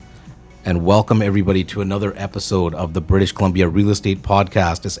And welcome everybody to another episode of the British Columbia Real Estate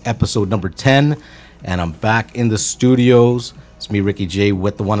Podcast. It's episode number 10, and I'm back in the studios. It's me, Ricky J,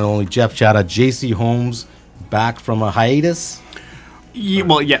 with the one and only Jeff Chada, JC Holmes, back from a hiatus.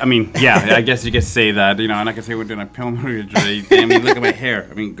 I guess you could say that. I'm not gonna say we're doing a pilgrimage. Look at my hair.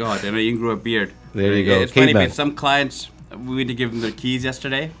 God, I even grew a beard. There you go. It's funny because some clients, we had to give them their keys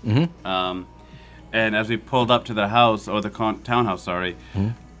yesterday, and as we pulled up to the house or the townhouse, they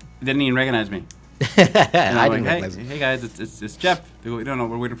didn't even recognize me. I didn't recognize you. Hey guys, it's Jeff. They go, no,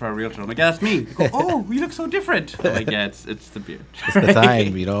 we're waiting for our realtor. I'm like, yeah, that's me. They go, oh, you look so different. I'm like, yeah, it's the beard. It's the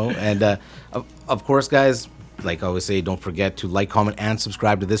time, And of course, guys, like I always say, don't forget to like, comment, and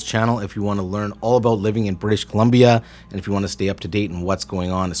subscribe to this channel if you want to learn all about living in British Columbia and if you want to stay up to date on what's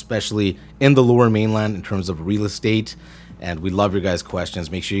going on, especially in the Lower Mainland in terms of real estate. And we love your guys' questions.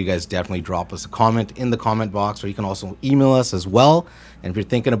 Make sure you guys definitely drop us a comment in the comment box, or you can also email us as well. And if you're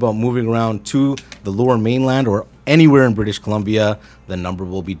thinking about moving around to the Lower Mainland or anywhere in British Columbia, the number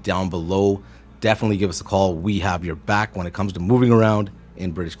will be down below. Definitely give us a call. We have your back when it comes to moving around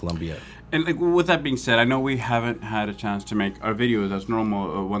in British Columbia. And with that being said, I know we haven't had a chance to make our videos as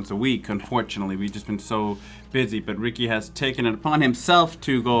normal once a week. Unfortunately, we've just been so busy. But Ricky has taken it upon himself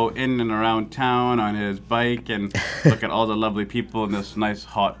to go in and around town on his bike and look at all the lovely people in this nice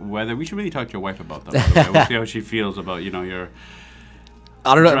hot weather. We should really talk to your wife about that. By the way. We'll see how she feels about your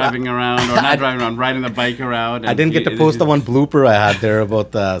driving around or not driving around, riding the bike around. I didn't get to post the one blooper I had there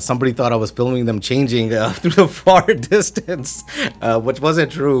about somebody thought I was filming them changing through the far distance, which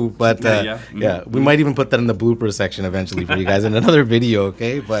wasn't true. But we might even put that in the blooper section eventually for you guys in another video,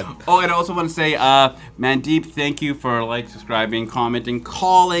 okay? But and I also want to say, Mandeep, thank you for subscribing, commenting,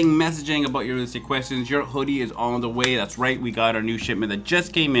 calling, messaging about your real estate questions. Your hoodie is on the way. That's right. We got our new shipment that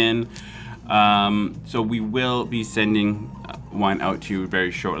just came in. So we will be sending one out to you very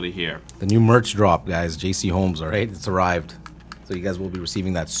shortly here. The new merch drop, guys, JC Holmes, all right? It's arrived. So you guys will be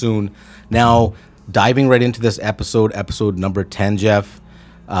receiving that soon. Now, diving right into this episode number 10, Jeff.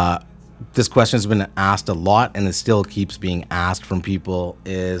 This question has been asked a lot, and it still keeps being asked from people,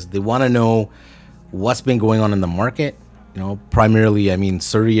 is they want to know what's been going on in the market. Primarily,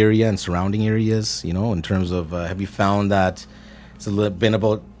 Surrey area and surrounding areas, in terms of, have you found that it's been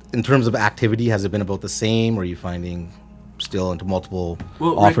about, in terms of activity, has it been about the same, or are you finding still into multiple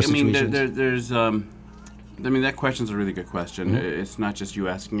offer situations? There's that question's a really good question. It's not just you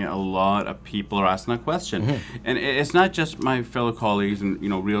asking it. A lot of people are asking that question. And it's not just my fellow colleagues and,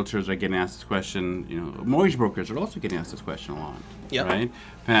 realtors are getting asked this question. Mortgage brokers are also getting asked this question a lot, right?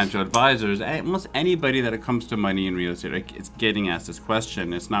 Financial advisors, almost anybody that it comes to money in real estate, it's getting asked this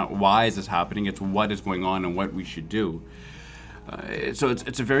question. It's not why is this happening, it's what is going on and what we should do. So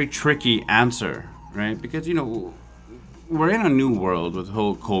it's a very tricky answer, right? Because, we're in a new world with the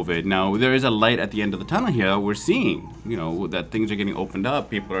whole COVID. Now, there is a light at the end of the tunnel here that we're seeing, that things are getting opened up.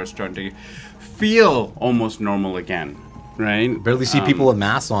 People are starting to feel almost normal again, right? Barely see people with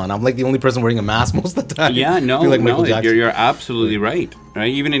masks on. I'm like the only person wearing a mask most of the time. Yeah, you're absolutely right?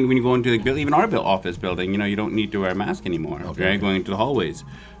 Even when you go into even our office building, you don't need to wear a mask anymore, right? Going into the hallways,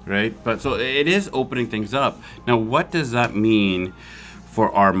 right? But so it is opening things up. Now, what does that mean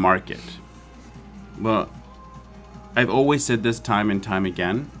for our market? Well, I've always said this time and time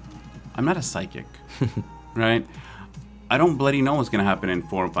again, I'm not a psychic, right? I don't bloody know what's going to happen in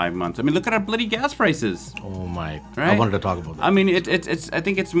 4 or 5 months. Look at our bloody gas prices. Oh my! Right? I wanted to talk about that. I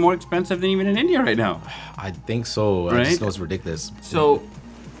think it's more expensive than even in India right now. I think so. Right? I just know it's ridiculous. So,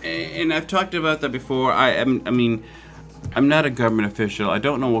 and I've talked about that before. I'm not a government official. I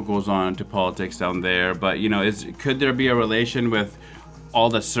don't know what goes on to politics down there, but could there be a relation with all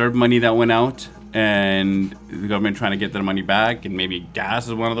the CERB money that went out? And the government trying to get their money back, and maybe gas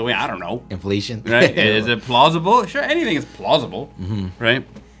is one of the way. I don't know. Inflation, right? Is it plausible? Sure, anything is plausible, right?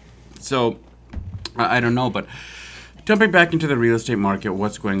 So I don't know, but jumping back into the real estate market,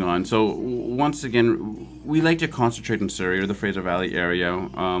 what's going on? So once again, we like to concentrate in Surrey or the Fraser Valley area.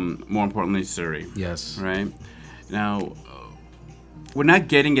 More importantly, Surrey. Yes. Right. Now, we're not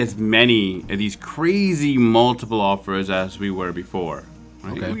getting as many of these crazy multiple offers as we were before.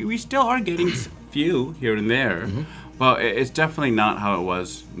 Right? Okay. We still are getting few here and there, but it's definitely not how it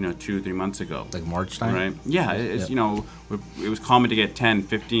was, 2-3 months ago. Like March time? Right? Yeah, it's, it was common to get 10,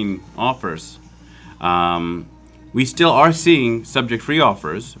 15 offers. We still are seeing subject-free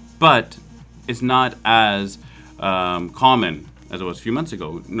offers, but it's not as common as it was a few months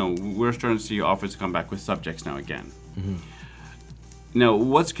ago. No, we're starting to see offers come back with subjects now again. Now,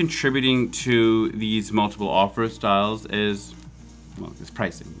 what's contributing to these multiple offer styles is, it's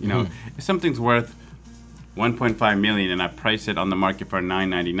pricing. If something's worth 1.5 million and I price it on the market for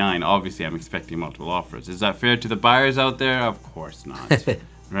 999, obviously I'm expecting multiple offers. Is that fair to the buyers out there? Of course not.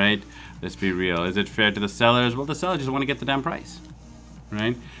 Right? Let's be real. Is it fair to the sellers? Well, the sellers just want to get the damn price.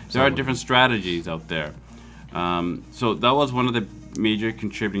 Right? There are different strategies out there. So that was one of the major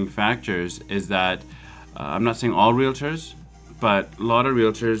contributing factors, is that I'm not saying all realtors, but a lot of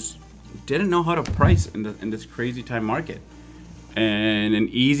realtors didn't know how to price in this crazy time market. And an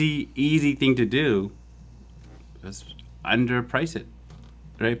easy thing to do is underprice it.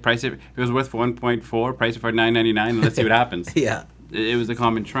 Right? Price it. If it was worth 1.4, price it for 999, and let's see what happens. Yeah. It was a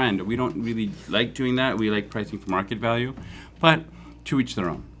common trend. We don't really like doing that. We like pricing for market value, but to each their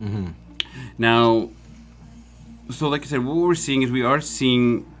own. Mm-hmm. Now, so like I said, what we're seeing is we are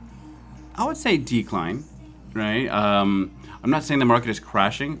seeing, I would say, decline, right? I'm not saying the market is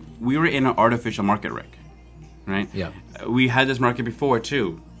crashing. We were in an artificial market, Rick, right? Yeah. We had this market before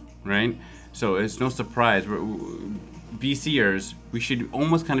too, right? So it's no surprise. BCers, we should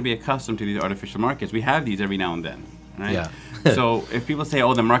almost kind of be accustomed to these artificial markets. We have these every now and then, right? Yeah. So if people say,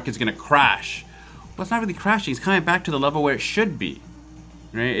 oh, the market's going to crash, well, it's not really crashing. It's coming back to the level where it should be,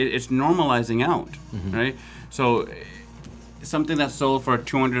 right? It's normalizing out, right? So something that's sold for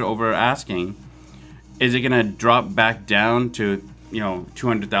 200 over asking, is it going to drop back down to,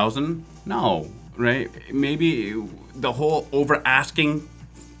 200,000? No, right? Maybe the whole over asking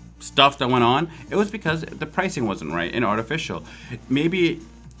stuff that went on, it was because the pricing wasn't right and artificial. Maybe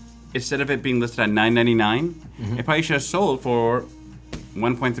instead of it being listed at $999, it probably should have sold for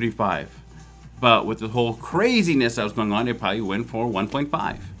 1.35. But with the whole craziness that was going on, it probably went for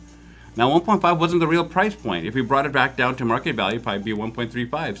 1.5. Now, 1.5 wasn't the real price point. If we brought it back down to market value, it'd probably be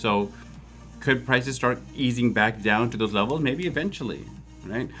 1.35. So could prices start easing back down to those levels? Maybe eventually,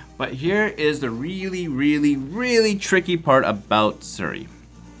 right? But here is the really, really, really tricky part about Surrey.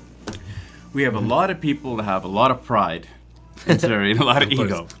 We have a lot of people that have a lot of pride in Surrey and a lot of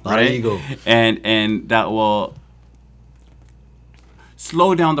ego, right? Of ego. And that will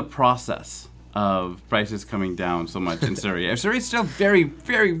slow down the process of prices coming down so much in Surrey. Surrey is still very,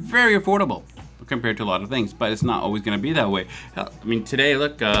 very, very affordable compared to a lot of things, but it's not always going to be that way. Hell, I mean, today,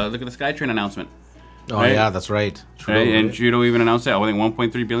 look at the SkyTrain announcement. Oh, right? yeah, that's right. Trudeau, Right? And right? Trudeau even announced it. I think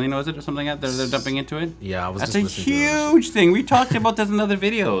 1.3 billion, was it, or something like that? They're dumping into it. Yeah, I was That's just a listening to that. huge thing. We talked about this in other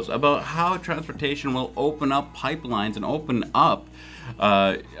videos about how transportation will open up pipelines and open up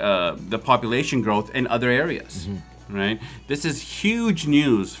the population growth in other areas. Right? This is huge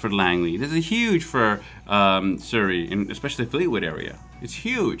news for Langley. This is huge for Surrey, and especially the Fleetwood area. It's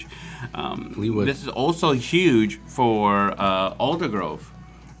huge. Fleetwood. This is also huge for Aldergrove,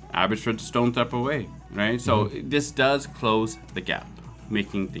 Abbotsford, stone throw away. Right? So this does close the gap,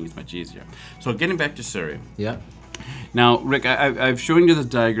 making things much easier. So getting back to Surrey. Yeah. Now, Rick, I've shown you this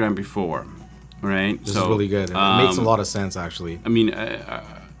diagram before, right? This is really good. It makes a lot of sense, actually. I mean,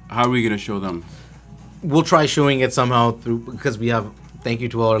 how are we going to show them? We'll try showing it somehow through, because we have, thank you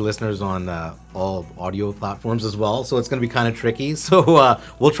to all our listeners on all audio platforms as well. So it's going to be kind of tricky. So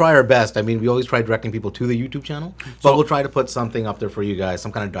we'll try our best. I mean, we always try directing people to the YouTube channel, but we'll try to put something up there for you guys,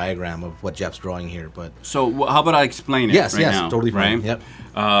 some kind of diagram of what Jeff's drawing here. But So how about I explain it yes, right yes, now? totally fine. Right?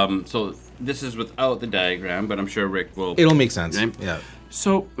 Yep. So this is without the diagram, but I'm sure Rick will. It'll make sense. Right? Yeah.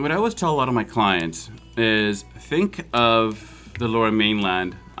 So what I always tell a lot of my clients is think of the Lower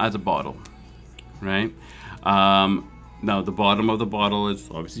Mainland as a bottle, right? Now the bottom of the bottle is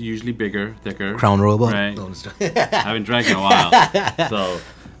obviously usually bigger, thicker. Crown Royal bottle. Right. No, I'm just- I haven't drank in a while, so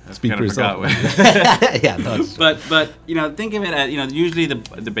Speak for yourself. Yeah, no, it's- But think of it as usually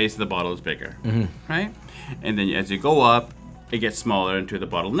the base of the bottle is bigger, right? And then as you go up, it gets smaller into the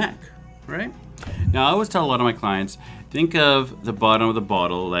bottle neck, right? Now I always tell a lot of my clients, think of the bottom of the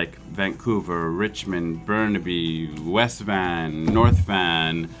bottle like Vancouver, Richmond, Burnaby, West Van, North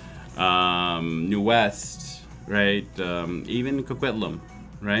Van, New West, right? Even Coquitlam,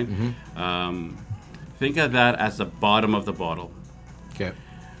 right? Think of that as the bottom of the bottle. Okay.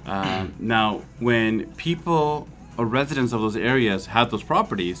 Now, when people or residents of those areas had those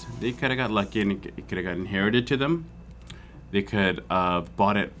properties, they could have got lucky and it could have got inherited to them. They could have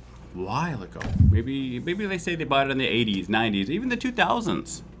bought it a while ago. Maybe they say they bought it in the 80s, 90s, even the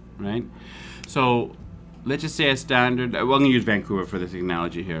 2000s, right? So let's just say a standard. Well, I'm going to use Vancouver for this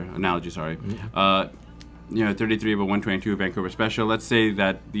analogy here. 33 by 122 Vancouver Special. Let's say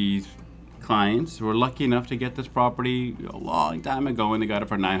that these clients were lucky enough to get this property a long time ago and they got it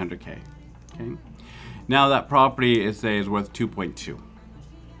for $900K. Okay. Now that property is worth 2.2.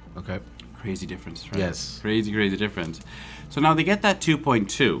 Okay. Crazy difference, right? Yes. Crazy difference. So now they get that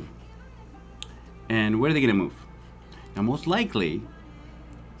 2.2, and where are they going to move? Now most likely,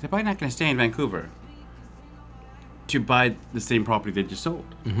 they're probably not going to stay in Vancouver. to buy the same property they just sold.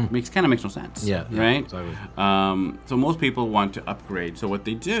 Makes no sense. Yeah, right. exactly. So most people want to upgrade. So what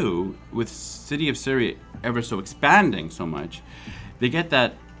they do with City of Surrey ever so expanding so much, they get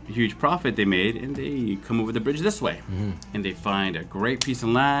that huge profit they made and they come over the bridge this way, and they find a great piece of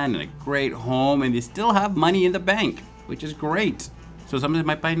land and a great home, and they still have money in the bank, which is great. So somebody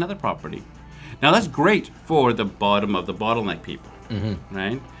might buy another property. Now that's great for the bottom of the bottleneck people,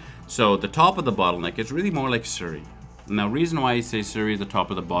 right? So the top of the bottleneck is really more like Surrey. Now, reason why I say Surrey is the top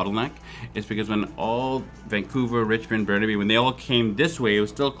of the bottleneck is because when all Vancouver, Richmond, Burnaby, when they all came this way, it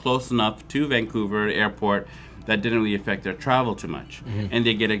was still close enough to Vancouver airport that didn't really affect their travel too much. And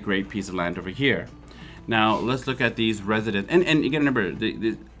they get a great piece of land over here. Now, let's look at these residents. And you got to remember,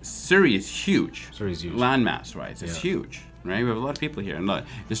 the Surrey is huge. Surrey's huge. Land mass, right? It's huge, right? We have a lot of people here, and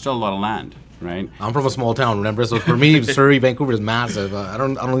there's still a lot of land, right? I'm from a small town, remember? So for me, Surrey, Vancouver is massive. I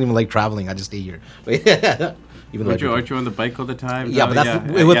don't even like traveling. I just stay here. Even though Aren't you on the bike all the time? Yeah, but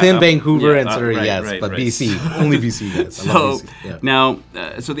that's within Vancouver and Surrey, right, yes. right, but right. BC, only BC, yes. I love BC. Yeah. Now,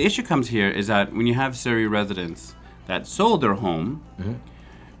 so the issue comes here is that when you have Surrey residents that sold their home,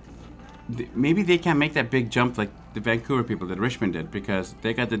 maybe they can't make that big jump like the Vancouver people that Richmond did, because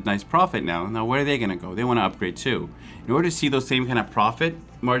they got the nice profit now. Now, where are they going to go? They want to upgrade too. In order to see those same kind of profit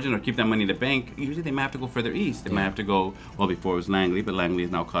margin or keep that money in the bank, usually they might have to go further east. They might have to go, well, before it was Langley, but Langley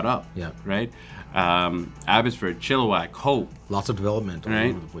is now caught up. Yeah. Right? Abbotsford, Chilliwack, Hope. Lots of development all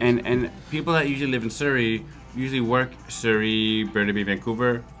Right? over the place. And people that usually live in Surrey usually work Surrey, Burnaby,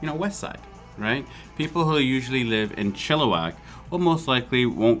 Vancouver, west side. Right? People who usually live in Chilliwack will most likely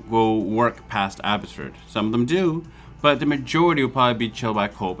won't go work past Abbotsford. Some of them do, but the majority will probably be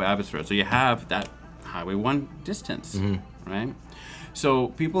Chilliwack, Hope, Abbotsford. So you have that Highway 1 distance, right? So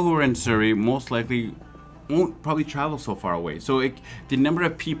people who are in Surrey most likely won't probably travel so far away. So the number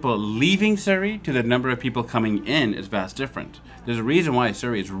of people leaving Surrey to the number of people coming in is vast different. There's a reason why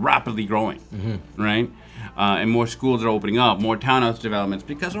Surrey is rapidly growing, right? And more schools are opening up, more townhouse developments,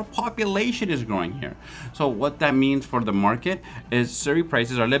 because our population is growing here. So what that means for the market is Surrey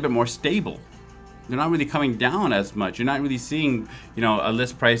prices are a little bit more stable. They're not really coming down as much. You're not really seeing, a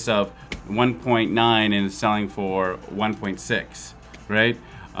list price of 1.9 and selling for 1.6, right?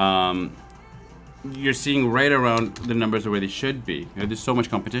 You're seeing right around the numbers of where they should be. There's so much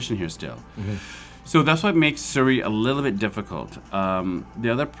competition here still. So that's what makes Surrey a little bit difficult. The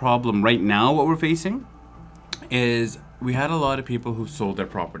other problem right now, what we're facing, is we had a lot of people who sold their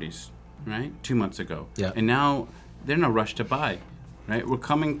properties, right, 2 months ago. Yeah. And now they're in a rush to buy, right? We're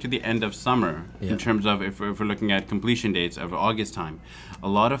coming to the end of summer in terms of if we're looking at completion dates of August time. A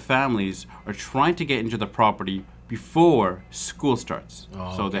lot of families are trying to get into the property before school starts.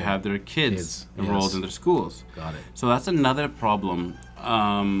 So they have their kids enrolled in their schools. Got it. So that's another problem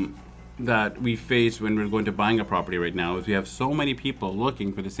that we face when we're going to buying a property right now, is we have so many people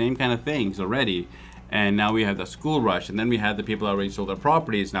looking for the same kind of things already. And now we have the school rush, and then we have the people that already sold their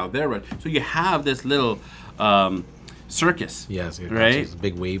properties, now they're rush. So you have this little circus, Yes, right? It's a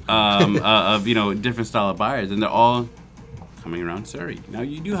big wave. Of different style of buyers, and they're all coming around Surrey. Now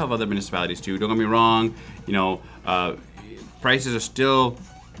you do have other municipalities too. Don't get me wrong. Prices are still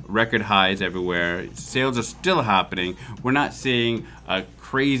record highs everywhere. Sales are still happening. We're not seeing a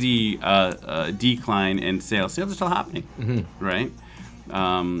crazy decline in sales. Sales are still happening, right?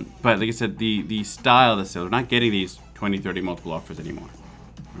 But like I said, the style of the sales, we're not getting these 20, 30 multiple offers anymore,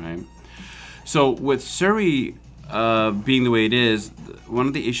 right? So with Surrey being the way it is, one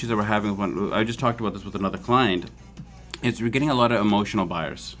of the issues that we're having, I just talked about this with another client, is we're getting a lot of emotional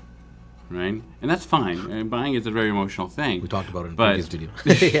buyers, right? And that's fine. And buying is a very emotional thing. We talked about it in the previous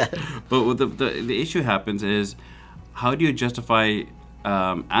video. But what the issue happens is, how do you justify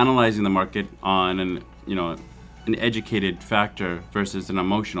analyzing the market on an educated factor versus an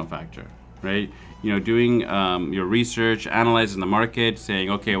emotional factor, right? Doing your research, analyzing the market,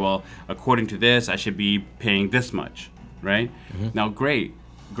 saying, okay, well, according to this, I should be paying this much, right? Now, great.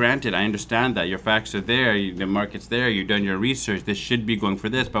 Granted, I understand that your facts are there, the market's there, you've done your research, this should be going for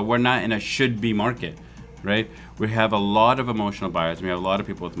this, but we're not in a should-be market, right? We have a lot of emotional buyers, and we have a lot of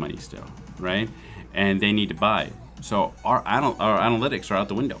people with money still, right? And they need to buy. So our analytics are out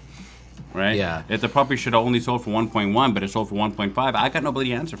the window. Right? Yeah. If the property should have only sold for 1.1, but it sold for 1.5, I got no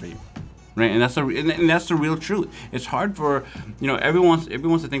bloody answer for you. Right? And that's the real truth. It's hard for, everyone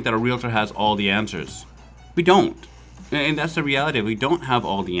wants to think that a realtor has all the answers. We don't. And that's the reality. We don't have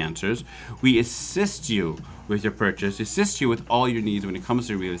all the answers. We assist you with your purchase, assist you with all your needs when it comes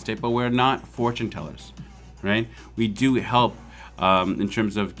to real estate, but we're not fortune tellers. Right? We do help in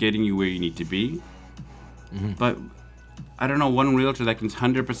terms of getting you where you need to be. But I don't know one realtor that can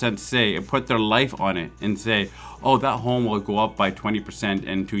 100% say and put their life on it and say, oh, that home will go up by 20%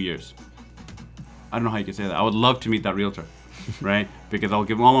 in 2 years. I don't know how you can say that. I would love to meet that realtor, right? Because I'll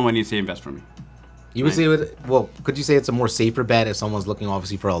give them all my money and say invest for me. You would say, could you say it's a more safer bet if someone's looking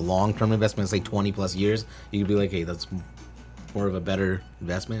obviously for a long-term investment, say 20 plus years? You could be like, hey, that's more of a better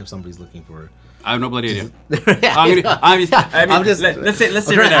investment if somebody's looking for. I have no bloody idea. I'm just. Let's say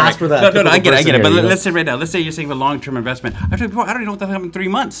I'm right now. ask for that. No, I get it. But let's say right now. Let's say you're saying a long-term investment. I don't even know what that happened in 3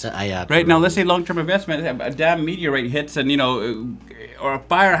 months. Right now, let's say long-term investment. A damn meteorite hits, and or a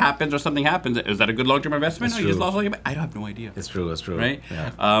fire happens, or something happens. Is that a good long-term investment? You just lost all your money. I don't have no idea. It's true. Right?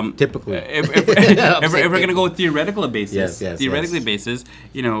 Yeah. Typically, if we're gonna go with theoretical basis, basis,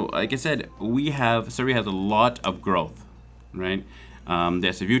 like I said, Surrey has a lot of growth, right? The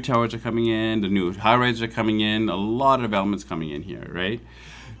SFU towers are coming in, the new high-rises are coming in, a lot of developments coming in here, right?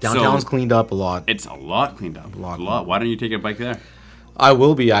 Downtown's cleaned up a lot. It's a lot cleaned up. A lot. Why don't you take a bike there? I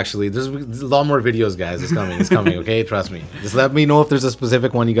will be, actually. There's a lot more videos, guys. It's coming, okay? Trust me. Just let me know if there's a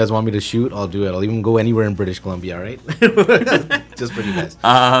specific one you guys want me to shoot. I'll do it. I'll even go anywhere in British Columbia, all right? Just for you guys.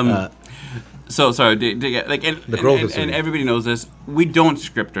 So sorry, the growth and everybody knows this. We don't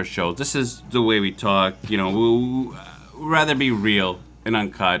script our shows. This is the way we talk. We'd rather be real and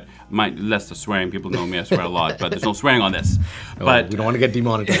uncut. Less the swearing. People know me. I swear a lot, but there's no swearing on this. But we don't want to get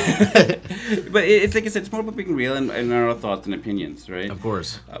demonetized. But it's like I said, it's more about being real and our thoughts and opinions, right? Of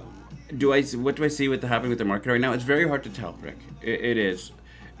course. What do I see with happening with the market right now? It's very hard to tell, Rick. It is,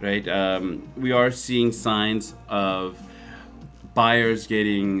 right? We are seeing signs of buyers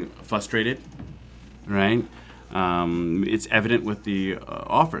getting frustrated, right? It's evident with the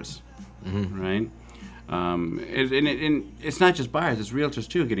offers, right? And it's not just buyers; it's realtors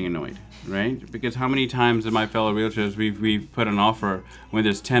too getting annoyed, right? Because how many times in my fellow realtors we've put an offer when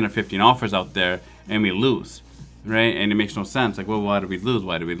there's 10 or 15 offers out there and we lose, right? And it makes no sense. Like, well, why did we lose?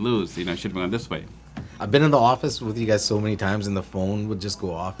 Why did we lose? Should have gone this way. I've been in the office with you guys so many times, and the phone would just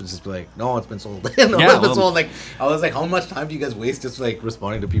go off and just be like, "No, it's been sold." It's been sold. Like, I was like, "How much time do you guys waste just like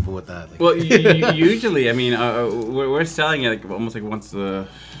responding to people with that?" Like, well, usually, I mean, we're selling it almost like once a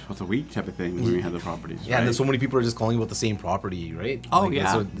week type of thing when we have the properties. Yeah, right? And then so many people are just calling about the same property, right? Oh, like,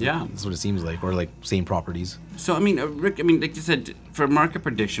 that's what it seems like, or like same properties. So I mean, Rick, like you said, for market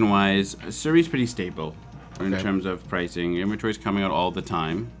prediction wise, Surrey's pretty stable in terms of pricing. Inventory's coming out all the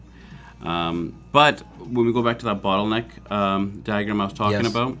time. But when we go back to that bottleneck diagram I was talking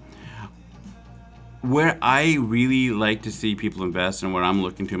about, where I really like to see people invest and where I'm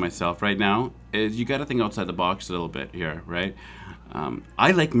looking to myself right now is you got to think outside the box a little bit here, right?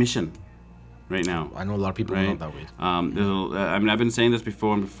 I like Mission right now. I know a lot of people don't that way. I've been saying this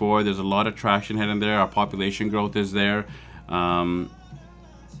before and before. There's a lot of traction heading there. Our population growth is there.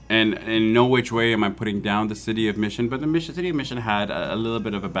 And in no which way am I putting down the city of Mission, but the city of Mission had a little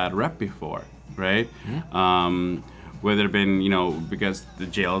bit of a bad rep before, right? Whether it been, because the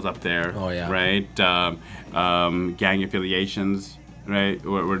jail's up there, right? Gang affiliations, right?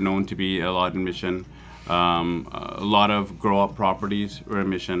 Were known to be a lot in Mission. A lot of grow-up properties were in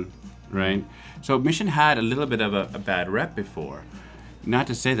Mission, right? So Mission had a little bit of a bad rep before. Not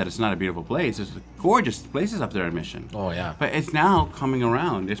to say that it's not a beautiful place. There's gorgeous places up there in Mission. Oh, yeah. But it's now coming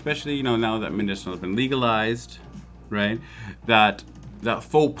around, especially, now that medicinal has been legalized, right? That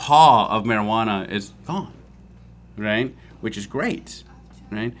faux pas of marijuana is gone, right? Which is great,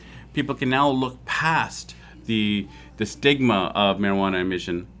 right? People can now look past the stigma of marijuana in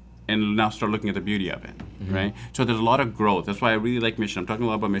Mission and now start looking at the beauty of it, right? So there's a lot of growth. That's why I really like Mission. I'm talking a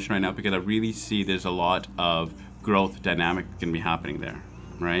lot about Mission right now because I really see there's a lot of growth dynamic going to be happening there,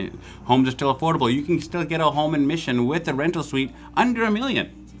 right? Homes are still affordable. You can still get a home in Mission with a rental suite under $1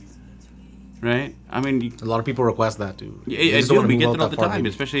 million, right? I mean, a lot of people request that too. We get that all the time,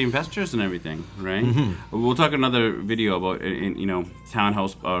 especially investors and everything, right? We'll talk another video about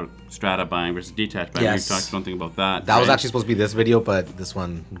townhouse or strata buying versus detached buying. We've talked something about that. That was actually supposed to be this video, but this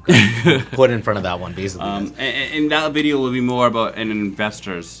one got put in front of that one, basically. And that video will be more about an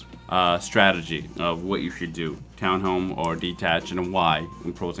investor's strategy of what you should do, townhome or detached, and why,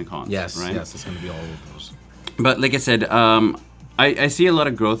 and pros and cons. Yes, right? Yes, it's going to be all of those. But like I said, I see a lot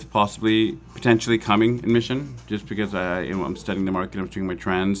of growth potentially coming in Mission, just because I'm studying the market, I'm seeing my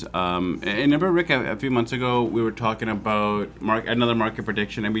trends. And remember, Rick, a few months ago, we were talking about another market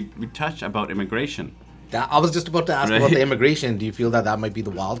prediction, and we touched about immigration. I was just about to ask about the immigration. Do you feel that might be the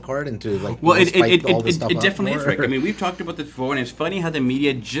wild card into it definitely is, Rick. I mean, we've talked about this before, and it's funny how the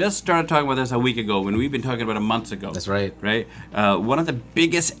media just started talking about this a week ago when we've been talking about it months ago. That's right. Right. One of the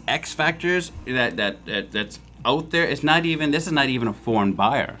biggest X factors that's out there is this is not even a foreign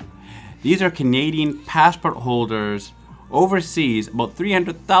buyer. These are Canadian passport holders overseas, about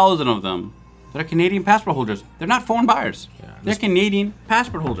 300,000 of them that are Canadian passport holders. They're not foreign buyers. They're Canadian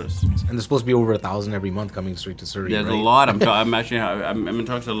passport holders. And there's supposed to be over 1,000 every month coming straight to Surrey. There's right? a lot. I'm in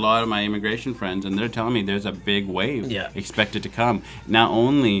talks to a lot of my immigration friends, and they're telling me there's a big wave expected to come, not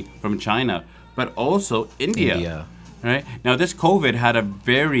only from China, but also India. Right? Now, this COVID had a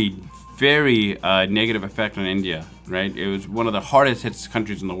very, very negative effect on India. Right? It was one of the hardest hit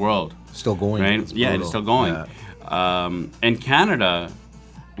countries in the world. Still going. Right? It's still going. And Canada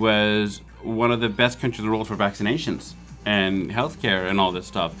was one of the best countries in the world for vaccinations and healthcare and all this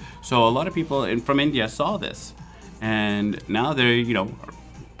stuff. So a lot of people from India saw this, and now they're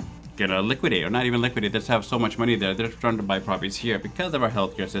gonna liquidate, or not even liquidate. They just have so much money there. They're trying to buy properties here because of our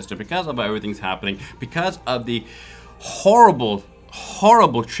healthcare system, because of how everything's happening, because of the horrible,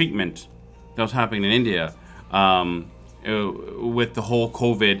 horrible treatment that was happening in India with the whole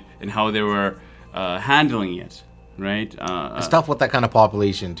COVID and how they were handling it. Right, it's tough with that kind of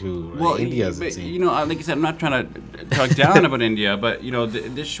population too. Right? Well, India's but, insane. Like I said, I'm not trying to talk down about India, but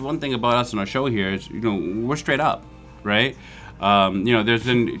this one thing about us on our show here is, we're straight up, right? There's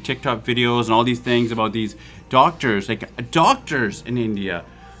been TikTok videos and all these things about these doctors, like doctors in India,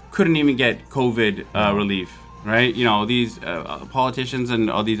 couldn't even get COVID relief, right? These politicians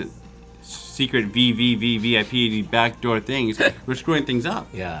and all these secret VIP backdoor things were screwing things up.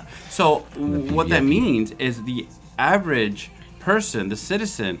 Yeah. So what that means is the average person, the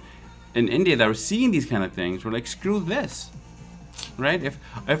citizen in India that were seeing these kind of things were like, screw this, right?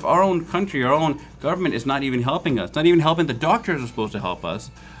 If our own country, our own government is not even helping us, not even helping the doctors are supposed to help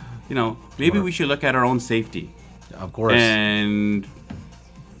us, maybe we should look at our own safety. Of course. And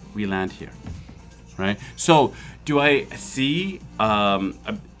we land here, right? So do I see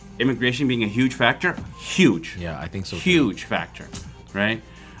immigration being a huge factor? Huge. Yeah, I think so. Huge factor, right?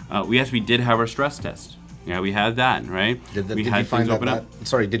 Yes, we did have our stress test. Yeah, we had that, right? Did you find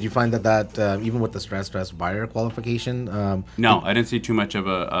that even with the stress buyer qualification? No, I didn't see too much of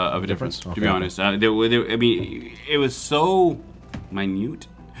a difference, Okay, to be honest. It was so minute,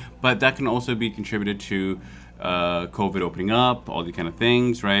 but that can also be contributed to COVID opening up, all these kind of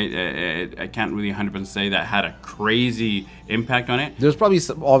things, right? I can't really 100% say that had a crazy impact on it. There's probably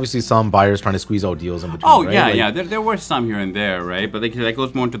obviously some buyers trying to squeeze out deals in between. Yeah. There were some here and there, right? But that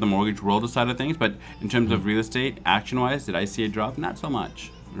goes more into the mortgage world side of things. But in terms of real estate, action-wise, did I see a drop? Not so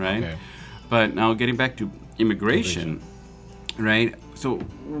much, right? Okay. But now getting back to immigration, right? So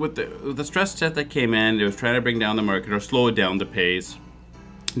with the stress test that came in, it was trying to bring down the market or slow it down the pace.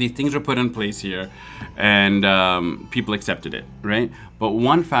 These things were put in place here, and people accepted it, right? But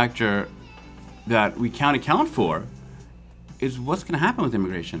one factor that we can't account for is what's going to happen with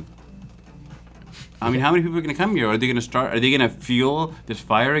immigration. I mean, how many people are going to come here? Are they going to fuel this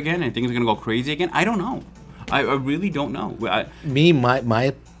fire again, and things are going to go crazy again? I don't know. I really don't know.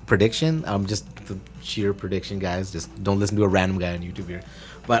 My prediction, just the sheer prediction, guys, just don't listen to a random guy on YouTube here.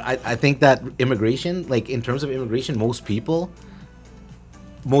 But I think that immigration, like in terms of immigration, most people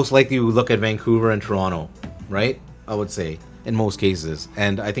most likely would look at Vancouver and Toronto, right? I would say in most cases.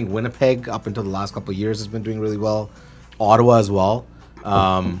 And I think Winnipeg up until the last couple of years has been doing really well. Ottawa as well.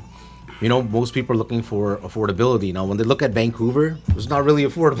 Most people are looking for affordability. Now, when they look at Vancouver, it's not really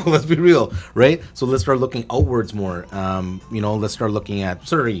affordable, let's be real, right? So let's start looking outwards more. Let's start looking at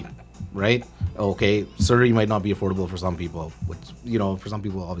Surrey, right? Okay, Surrey might not be affordable for some people, which, for some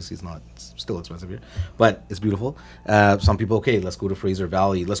people, obviously it's not. It's still expensive here, but it's beautiful. Some people, okay, let's go to Fraser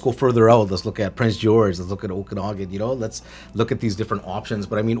Valley. Let's go further out. Let's look at Prince George. Let's look at Okanagan, let's look at these different options.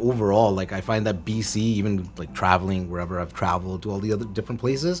 But I mean, overall, like I find that BC, even like traveling wherever I've traveled to all the other different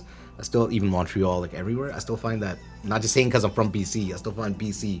places, I still, even Montreal, like everywhere, I still find that, not just saying because I'm from BC, I still find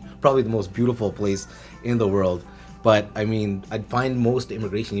BC probably the most beautiful place in the world. But I mean, I'd find most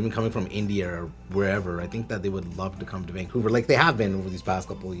immigration, even coming from India or wherever, I think that they would love to come to Vancouver, like they have been over these past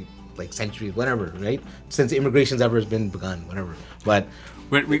couple like centuries, whatever, right? Since immigration's ever been begun, whatever. But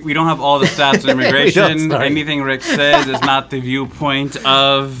we don't have all the stats on immigration. Anything Rick says is not the viewpoint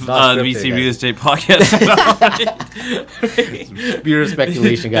of the BC Real Estate Podcast. It's pure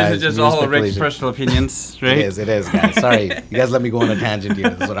speculation, guys. This is just all Rick's personal opinions, right? It is, guys. Sorry. You guys let me go on a tangent here.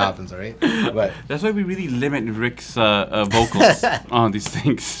 That's what happens, all right? But that's why we really limit Rick's vocals on these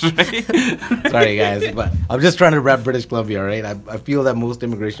things, right? Sorry, guys. But I'm just trying to rep British Columbia, all right? I feel that most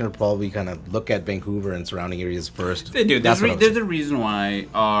immigration would probably kind of look at Vancouver and surrounding areas first. They do. There's a reason why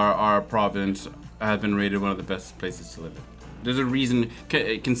our province has been rated one of the best places to live in. There's a reason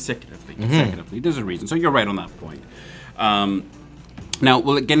consecutively. There's a reason. So you're right on that point. Now,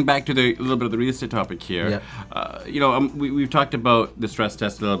 well, getting back to a little bit of the real estate topic here, we've talked about the stress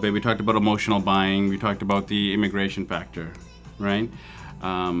test a little bit. We talked about emotional buying. We talked about the immigration factor, right?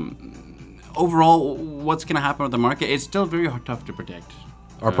 Overall, what's going to happen with the market? It's still very tough to predict.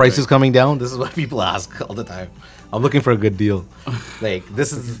 Are prices coming down? This is what people ask all the time. I'm looking for a good deal. Like,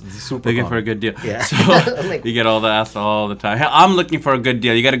 this is super looking common. for a good deal. Yeah. So you get all that asked all the time. Hey, I'm looking for a good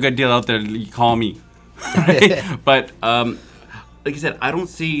deal. You got a good deal out there, you call me. Right? But like I said, I don't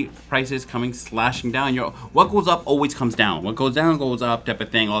see prices coming slashing down. What goes up always comes down. What goes down goes up, type of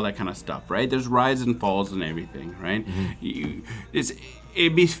thing, all that kind of stuff, right? There's rises and falls and everything, right?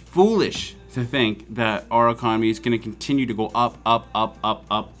 It'd be foolish to think that our economy is going to continue to go up, up, up, up,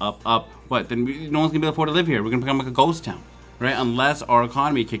 up, up, up. What? Then no one's going to be able to afford to live here. We're going to become like a ghost town, right? Unless our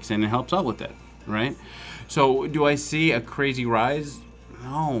economy kicks in and helps out with it, right? So do I see a crazy rise?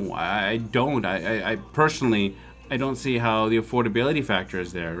 No, I don't. I personally, I don't see how the affordability factor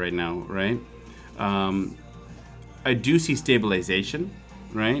is there right now, right? I do see stabilization,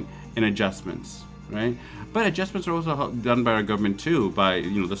 right, and adjustments, right? But adjustments are also done by our government too, by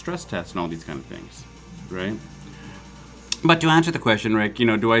the stress test and all these kind of things, right? But to answer the question, Rick,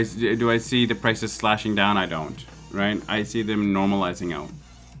 do I see the prices slashing down? I don't, right? I see them normalizing out.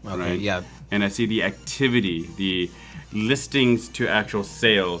 Okay, right? yeah. And I see the activity, the listings to actual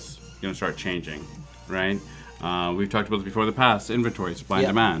sales, start changing, right? We've talked about this before in the past. Inventory, supply and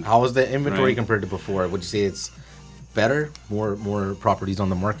demand. How is the inventory right? compared to before? Would you say it's better? More properties on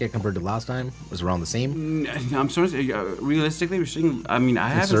the market compared to last time? Was it around the same? I'm sorry. Realistically, we're seeing. I mean, I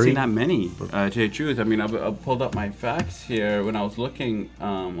haven't Surrey? seen that many. To tell you the truth, I mean, I pulled up my facts here when I was looking.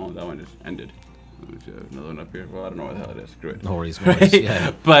 Oh, that one just ended. Another one up here. Well, I don't know what the hell it is. Screw it. No worries. No worries.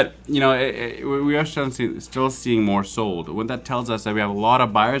 Yeah. But we are still seeing more sold. What that tells us that we have a lot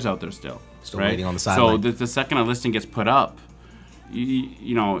of buyers out there still. Still right? waiting on the sideline. So the second a listing gets put up,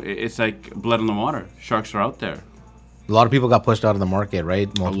 it's like blood in the water. Sharks are out there. A lot of people got pushed out of the market, right?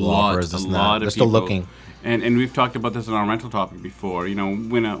 Multiple offers. A lot of They're still people. looking. And we've talked about this in our rental topic before.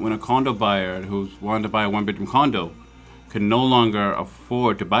 When a condo buyer who's wanted to buy a one-bedroom condo can no longer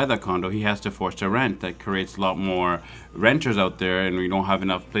afford to buy that condo, he has to force to rent. That creates a lot more renters out there, and we don't have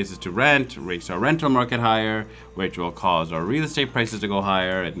enough places to rent, raise our rental market higher, which will cause our real estate prices to go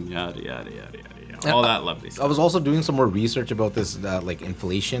higher, and yada, yada, yada, yada. All that lovely stuff. I was also doing some more research about this, like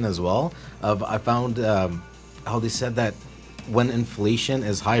inflation as well. I found how they said that when inflation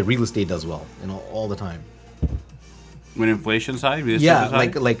is high, real estate does well, all the time. When inflation's high, real estate is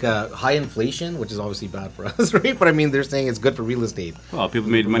high? like high inflation, which is obviously bad for us, right? But I mean, they're saying it's good for real estate. Well, people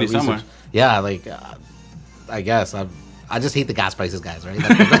made money somewhere. Yeah, I guess I just hate the gas prices, guys. Right?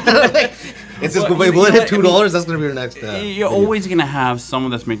 Like, it's just will it hit $2? That's gonna be your next. You're video. always gonna have someone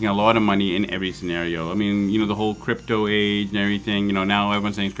that's making a lot of money in every scenario. I mean, the whole crypto age and everything. Now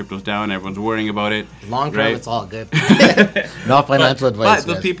everyone's saying crypto's down. Everyone's worrying about it. Long term, right? It's all good. Not financial advice.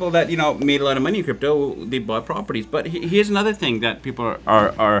 But those people that made a lot of money in crypto, they bought properties. But here's another thing that people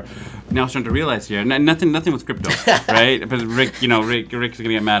are now starting to realize here. Nothing with crypto, right? But Rick's gonna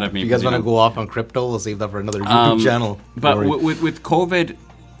get mad at me. You guys want to go off on crypto? We'll save that for another YouTube channel. But with COVID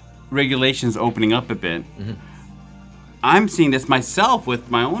regulations opening up a bit, I'm seeing this myself with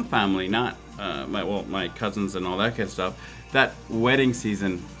my own family, not my cousins and all that kind of stuff. That wedding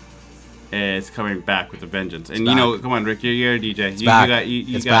season is coming back with a vengeance. And come on, Rick, you're a DJ. You got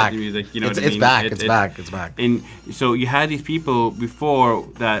the music. What I mean? It's back. And so you had these people before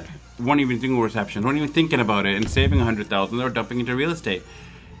that weren't even doing receptions, weren't even thinking about it, and saving $100,000. They were dumping into real estate.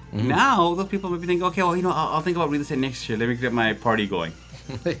 Now those people might be thinking, okay, well, I'll think about real estate next year. Let me get my party going.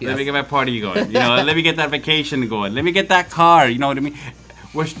 Yes. Let me get my party going. Let me get that vacation going. Let me get that car. You know what I mean?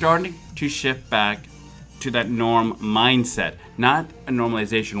 We're starting to shift back to that norm mindset, not a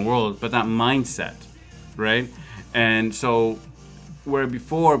normalization world, but that mindset, right? And so, where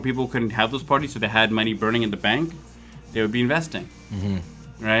before people couldn't have those parties, so they had money burning in the bank, they would be investing,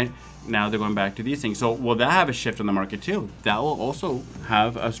 right? Now they're going back to these things. So will that have a shift in the market too? That will also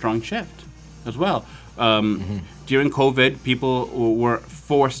have a strong shift as well. During COVID, people were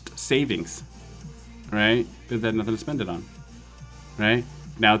forced savings, right? Because they had nothing to spend it on, right?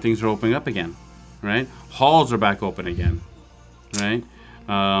 Now things are opening up again, right? Halls are back open again, right?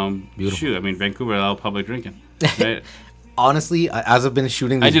 Beautiful. Shoot, I mean, Vancouver allowed public drinking, right? Honestly, as I've been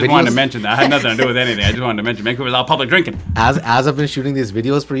shooting these videos... I just wanted to mention that. I had nothing to do with anything. I just wanted to mention Vancouver's all public drinking. As I've been shooting these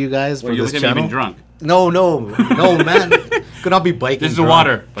videos for you guys for this channel... You've been drunk. No, man. Could not be biking. This is the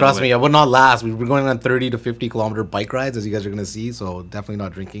water. Trust me, I would not last. We were going on 30 to 50 kilometer bike rides, as you guys are going to see, so definitely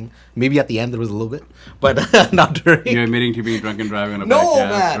not drinking. Maybe at the end there was a little bit, but not during. You're admitting to being drunk and driving on a bike. No, yeah,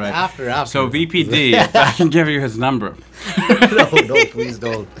 man. Right. After. So VPD, if I can give you his number, No, please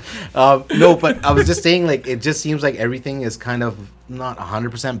don't. No, but I was just saying, like, it just seems like everything is kind of not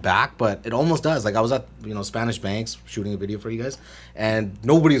 100% back, but it almost does. Like, I was at, Spanish Banks shooting a video for you guys, and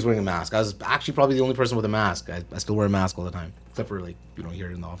nobody was wearing a mask. I was actually probably the only person with a mask. I still wear a mask all the time, except for, like,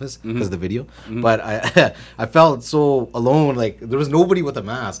 here in the office because of the video. But I felt so alone. Like, there was nobody with a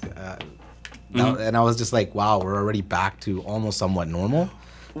mask. And I was just like, wow, we're already back to almost somewhat normal.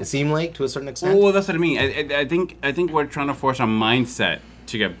 It seemed like, to a certain extent. Well, that's what I mean. I think we're trying to force our mindset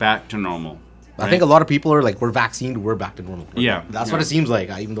to get back to normal. Right? I think a lot of people are like, we're vaccinated, we're back to normal. Yeah, that's what it seems like.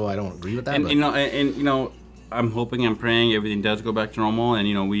 Even though I don't agree with that. And I'm hoping, I'm praying everything does go back to normal. And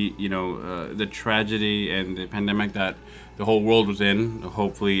the tragedy and the pandemic that the whole world was in,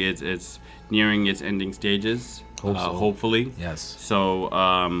 hopefully it's nearing its ending stages. Hopefully. Yes. So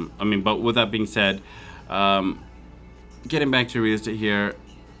but with that being said, getting back to real estate here.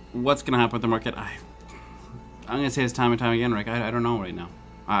 What's going to happen with the market? I'm going to say this time and time again, Rick. I don't know right now.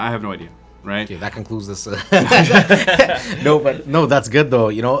 I have no idea, right? Okay, that concludes this. No, that's good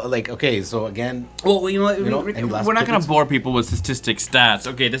though. Okay, so again. Well, we're not going to bore people with statistics, stats.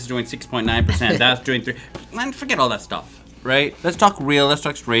 Okay, this is doing 6.9%. That's doing 3. Man, forget all that stuff, right? Let's talk real. Let's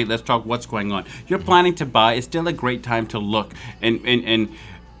talk straight. Let's talk what's going on. You're planning to buy. It's still a great time to look and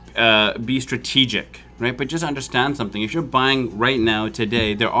be strategic. Right, but just understand something. If you're buying right now,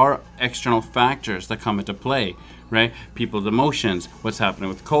 today, there are external factors that come into play, right? People's emotions, what's happening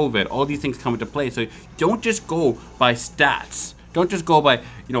with COVID, all these things come into play. So don't just go by stats. Don't just go by,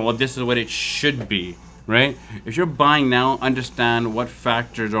 this is what it should be, right? If you're buying now, understand what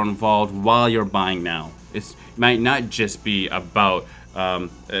factors are involved while you're buying now. It might not just be about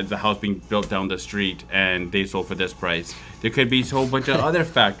the house being built down the street and they sold for this price. There could be a whole bunch of other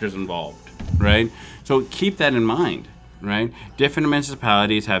factors involved, right? So keep that in mind, right? Different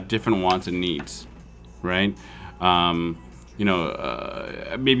municipalities have different wants and needs, right? Maybe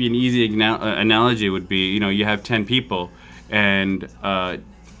an easy analogy would be, you have 10 people and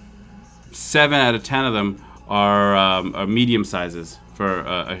 7 out of 10 of them are medium sizes for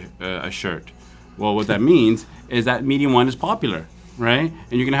a shirt. Well, what that means is that medium one is popular, right?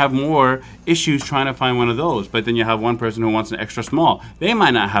 And you're going to have more issues trying to find one of those. But then you have one person who wants an extra small. They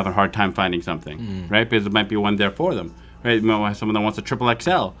might not have a hard time finding something, right? Because there might be one there for them, right? You might have someone that wants a triple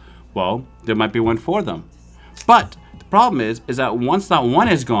XL. Well, there might be one for them. But the problem is that once that one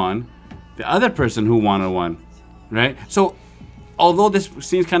is gone, the other person who wanted one, right? So although this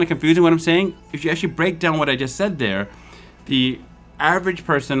seems kind of confusing what I'm saying, if you actually break down what I just said there, the average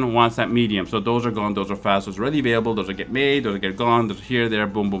person wants that medium. So those are gone, those are fast, those are readily available, those are get made, those are get gone, those are here, there,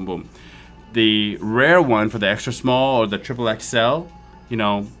 boom, boom, boom. The rare one for the extra small or the triple XL,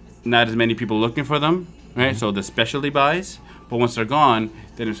 not as many people looking for them, right? So the specialty buys, but once they're gone,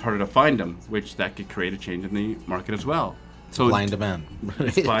 then it's harder to find them, which that could create a change in the market as well. So blind demand.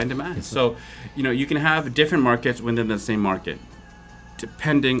 It's blind demand. So, you can have different markets within the same market,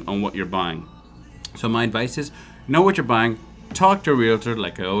 depending on what you're buying. So my advice is, know what you're buying. Talk to a realtor,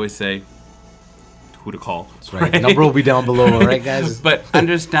 like I always say, who to call. That's right. The number will be down below, right, guys? But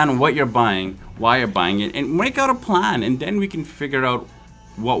understand what you're buying, why you're buying it, and make out a plan, and then we can figure out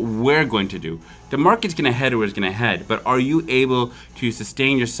what we're going to do. The market's going to head where it's going to head, but are you able to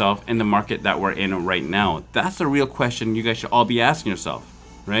sustain yourself in the market that we're in right now? That's the real question you guys should all be asking yourself,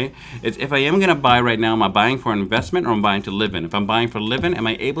 right? It's, if I am going to buy right now, am I buying for an investment or am I buying to live in? If I'm buying for living, am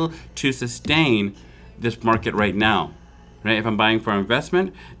I able to sustain this market right now? Right? If I'm buying for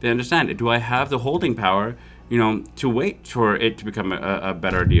investment, then understand, do I have the holding power, to wait for it to become a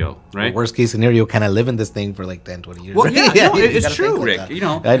better deal, right? Worst case scenario, can I live in this thing for like 10, 20 years? Well, yeah, no, it's true, Rick. I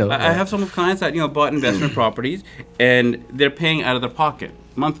know. I have some clients that, bought investment properties and they're paying out of their pocket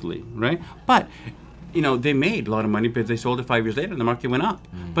monthly, right? But, they made a lot of money because they sold it 5 years later and the market went up.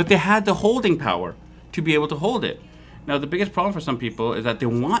 But they had the holding power to be able to hold it. Now, the biggest problem for some people is that they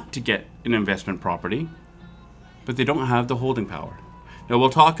want to get an investment property, but they don't have the holding power. Now, we'll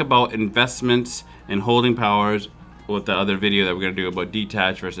talk about investments and holding powers with the other video that we're going to do about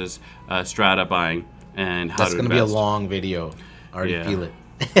detached versus strata buying and how That's to going invest. to be a long video. I already feel it.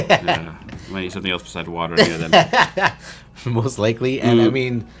 Yeah. Might need something else besides water in here then. Most likely. And I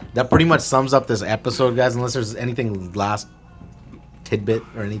mean, that pretty much sums up this episode, guys, unless there's anything last tidbit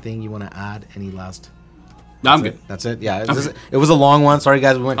or anything you want to add. Any last... No, I'm good. That's it. Yeah, it was a long one. Sorry,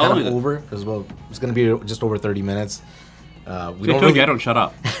 guys, we went kind of over because it's going to be just over 30 minutes. I don't shut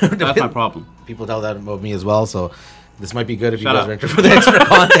up. That's my problem. People tell that about me as well. So this might be good if you guys are interested for the extra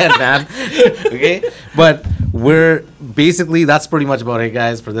content, man. Okay, but that's pretty much about it,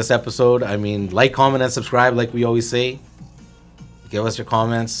 guys, for this episode. I mean, like, comment, and subscribe, like we always say. Give us your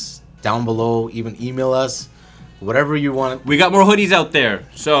comments down below. Even email us. whatever you want. We got more hoodies out there.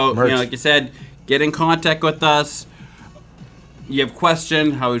 So, Merch. like you said, get in contact with us. You have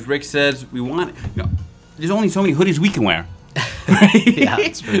questions, how as Rick says, we want, there's only so many hoodies we can wear. Right? Yeah,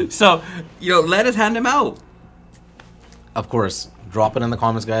 that's true. So, let us hand them out. Of course, drop it in the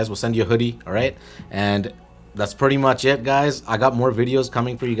comments, guys. We'll send you a hoodie, all right? And that's pretty much it, guys. I got more videos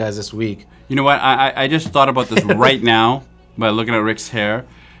coming for you guys this week. You know what? I just thought about this right now by looking at Rick's hair,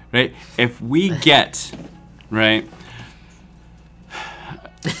 right? If we get, right?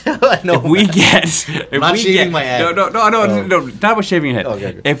 No, If we get, not shaving my head. No, not about shaving your head.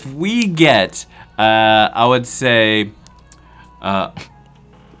 Okay. If we get, I would say, how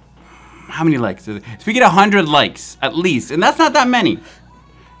many likes? If we get 100 likes at least, and that's not that many.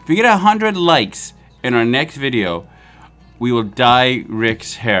 If we get 100 likes in our next video, we will dye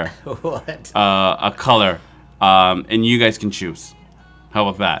Rick's hair What? a color, and you guys can choose. How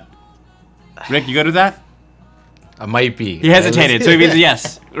about that? Rick, you good with that? I might be. He hesitated, so it means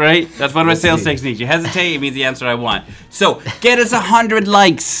yes, right? That's one of my Let's sales see. techniques. You hesitate, it means the answer I want. So get us 100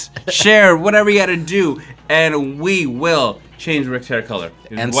 likes, share, whatever you got to do, and we will change Rick's hair color.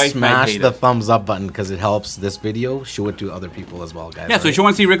 His And wife might smash hate the it. thumbs up button because it helps this video. Show it to other people as well, guys. Yeah, so all if you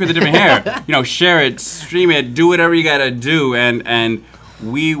want to see Rick with a different hair, share it, stream it, do whatever you got to do, and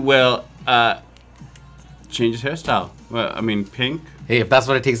we will change his hairstyle. Well, I mean, pink, Hey, if that's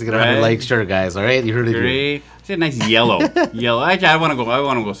what it takes to get 100 Red. likes, sure, guys. All right, you heard it here. gray. See a nice yellow. Yellow. Actually, I want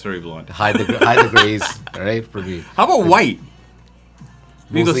to go Surrey blonde. Hide the grays. All right, for me. How about white?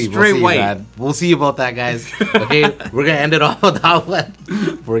 We go straight white. Man. We'll see about that, guys. Okay, we're gonna end it off with that one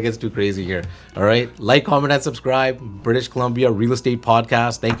before it gets too crazy here. All right, like, comment, and subscribe. British Columbia Real Estate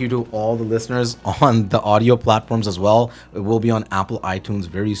Podcast. Thank you to all the listeners on the audio platforms as well. It will be on Apple iTunes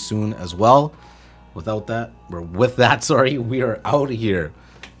very soon as well. With that, we are out of here.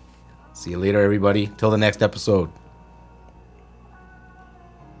 See you later, everybody. Till the next episode.